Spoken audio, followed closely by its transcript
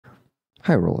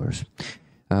Hi rollers.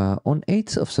 On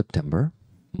 8th of September,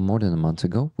 more than a month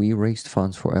ago, we raised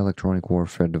funds for electronic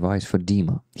warfare device for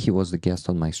Dima. He was the guest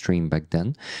on my stream back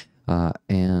then,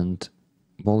 and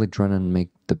Wally Drennan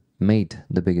made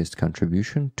the biggest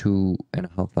contribution,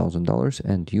 $2,500,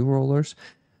 and you rollers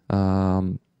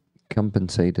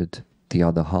compensated the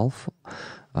other half,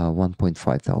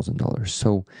 $1,500.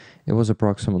 So it was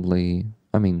approximately,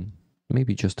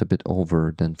 maybe just a bit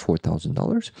over than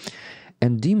 $4,000.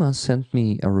 And Dima sent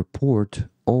me a report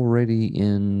already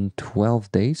in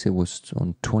 12 days. It was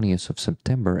on 20th of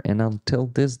September. And until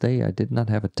this day, I did not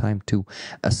have a time to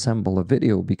assemble a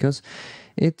video because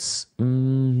it's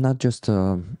not just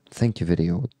a thank you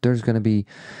video. There's going to be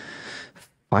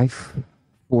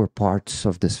four parts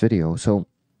of this video. So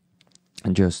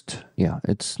just, yeah,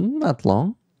 it's not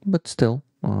long, but still.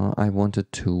 I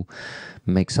wanted to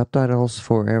make subtitles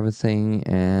for everything,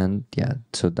 and yeah,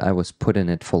 so I was putting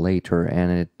it for later,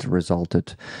 and it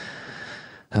resulted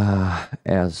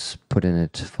as putting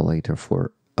it for later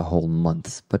for a whole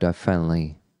month. But I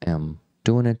finally am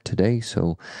doing it today,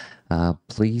 so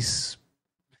please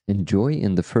enjoy.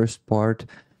 In the first part,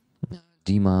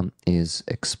 Dima is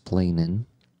explaining.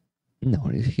 No,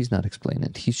 he's not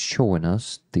explaining. He's showing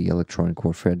us the electronic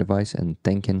warfare device and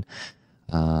thanking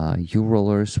you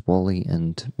rollers, Wally,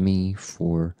 and me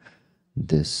for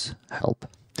this help.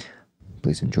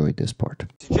 Please enjoy this part.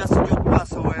 Сейчас идет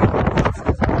массовая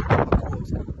эвакуация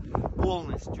Покровска.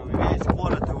 Полностью весь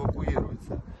город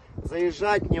эвакуируется.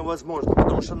 Заезжать невозможно,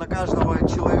 потому что на каждого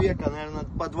человека, наверное,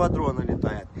 по 2 дрона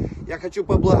летает. Я хочу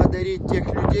поблагодарить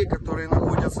тех людей, которые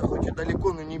находятся хоть и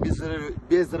далеко, но не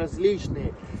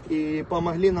безразличные, и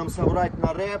помогли нам собрать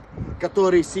на рэп,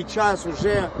 который сейчас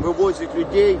уже вывозит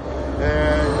людей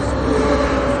с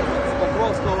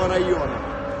Покровского района.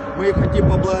 Мы хотим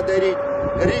поблагодарить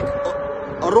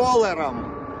роллерам,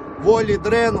 Волі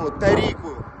Дрену,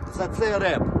 Тарику за цей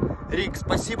рэп. Рик,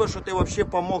 спасибо, что ты вообще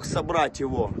помог собрать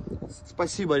его.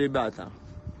 Спасибо, ребята.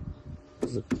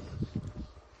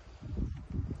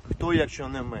 Хто, якщо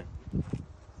не ми?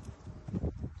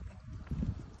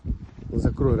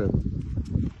 Закрой рэп.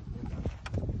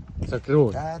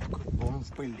 Закрой. Да, он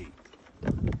в пыли.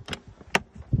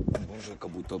 Боже,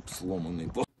 как будто обсломанный.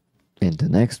 In the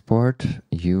next part,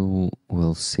 you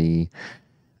will see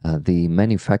the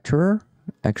manufacturer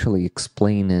actually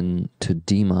explaining to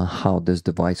Dima how this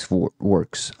device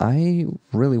works. I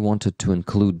really wanted to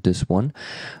include this one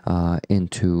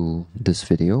into this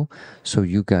video so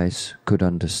you guys could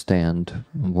understand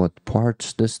what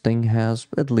parts this thing has,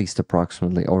 at least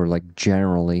approximately, or like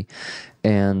generally,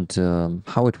 and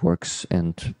how it works,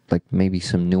 and like maybe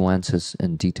some nuances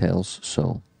and details.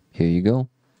 So here you go.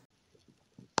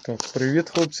 Так, привіт,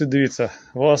 хлопці, дивіться,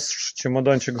 ваш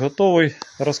чемоданчик готовий,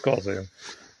 розказую.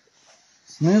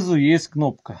 Знизу є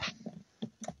кнопка.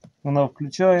 Вона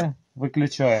включає,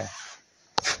 виключає.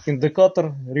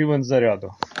 Індикатор рівень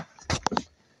заряду.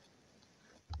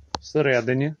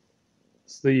 Всередині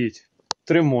стоїть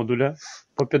 3 модуля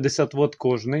по 50 Вт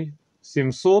кожний,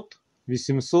 700,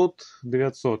 800,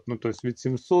 900, ну тобто від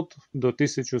 700 до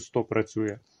 1100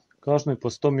 працює. Кожний по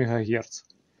 100 МГц.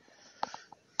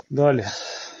 Далі.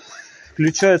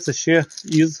 Включається ще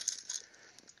із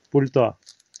пульта.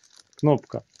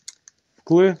 Кнопка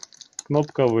вкли,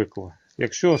 кнопка викли.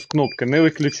 Якщо з кнопки не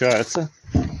виключається,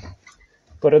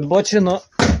 передбачена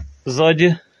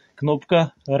ззаді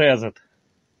кнопка Reset.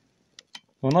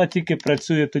 Вона тільки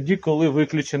працює тоді, коли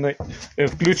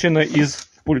включена із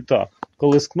пульта.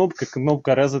 Коли з кнопки,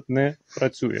 кнопка Reset не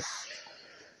працює.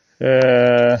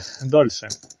 Далі.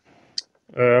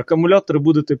 Акумулятор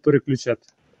будете переключати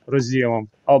роз'ємом.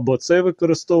 Або цей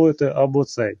використовуєте, або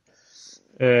цей.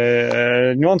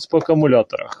 Нюанс по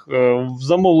акумуляторах. В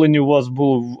замовленні у вас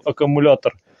був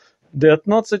акумулятор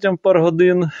 19 Ах,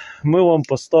 ми вам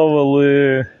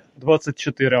поставили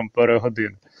 24 Ах.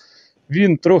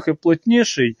 Він трохи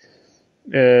плотніший,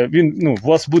 у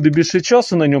вас буде більше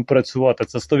часу на ньому працювати,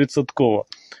 це 100%.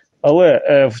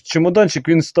 Але в чемоданчик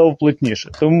він став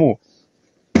плотніше. Тому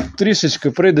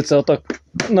трішечки прийдеться отак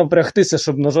напрягтися,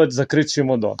 щоб нажати закрити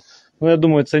чемодан. Ну, я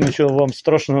думаю, це нічого вам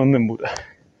страшного не буде.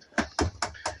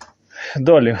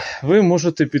 Далі, ви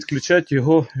можете підключати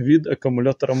його від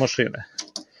акумулятора машини.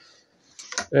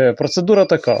 Процедура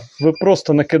така. Ви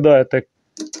просто накидаєте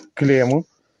клему,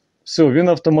 все, він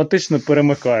автоматично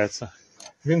перемикається.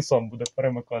 Він сам буде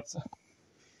перемикатися.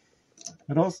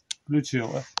 Раз,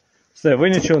 включили. Все, ви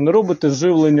нічого не робите,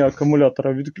 живлення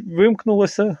акумулятора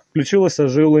вимкнулося, включилося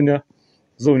живлення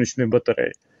зовнішньої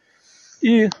батареї.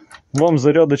 І вам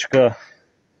зарядочка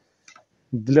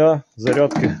для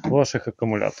зарядки ваших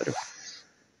акумуляторів.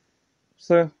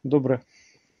 Все, добре.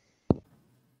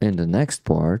 In the next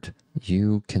part,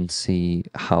 you can see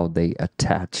how they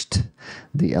attached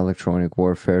the electronic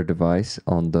warfare device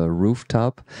on the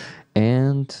rooftop,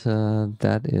 and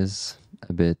that is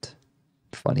a bit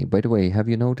funny. By the way, have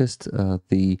you noticed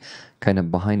the kind of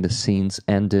behind the scenes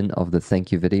ending of the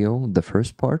thank you video, the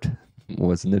first part?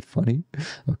 Wasn't it funny?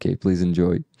 Okay, please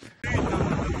enjoy.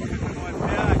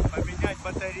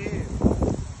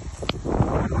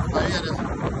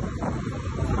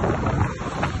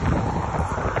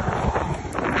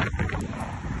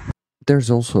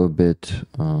 There's also a bit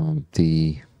of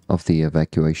the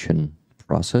evacuation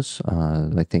process.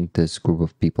 I think this group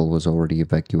of people was already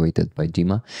evacuated by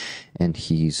Dima, and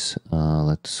he's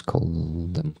let's call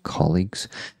them colleagues,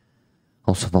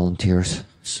 also volunteers.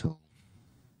 So,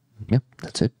 yeah,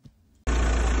 that's it.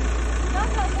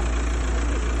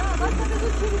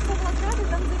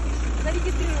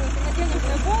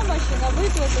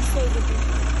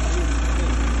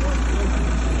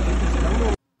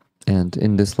 And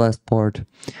in this last part,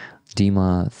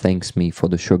 Dima thanks me for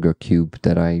the sugar cube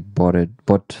that I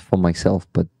bought for myself,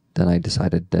 but then I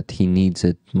decided that he needs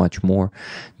it much more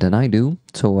than I do,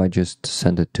 so I just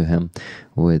sent it to him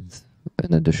with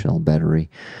an additional battery.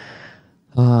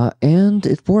 And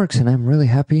it works, and I'm really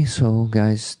happy. So,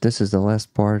 guys, this is the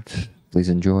last part. Please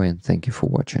enjoy, and thank you for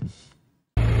watching.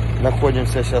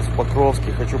 Находимся сейчас в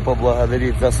Покровске. Хочу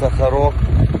поблагодарить за сахарок.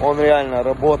 Он реально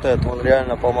работает, он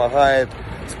реально помогает.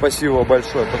 Спасибо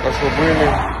большое. Только что были.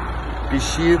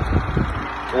 Пищит.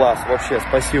 Класс. Вообще,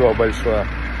 спасибо большое.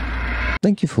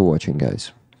 Thank you for watching,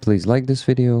 guys. Please like this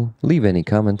video, leave any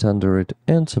comment under it,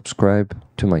 and subscribe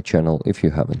to my channel if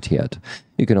you haven't yet.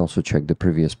 You can also check the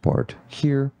previous part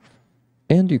here,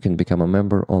 and you can become a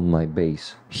member on my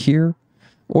base here,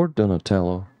 or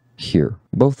Donatello here.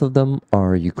 Both of them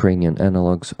are Ukrainian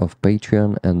analogs of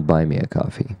Patreon and Buy Me a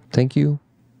Coffee. Thank you,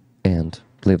 and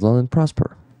live long and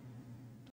prosper.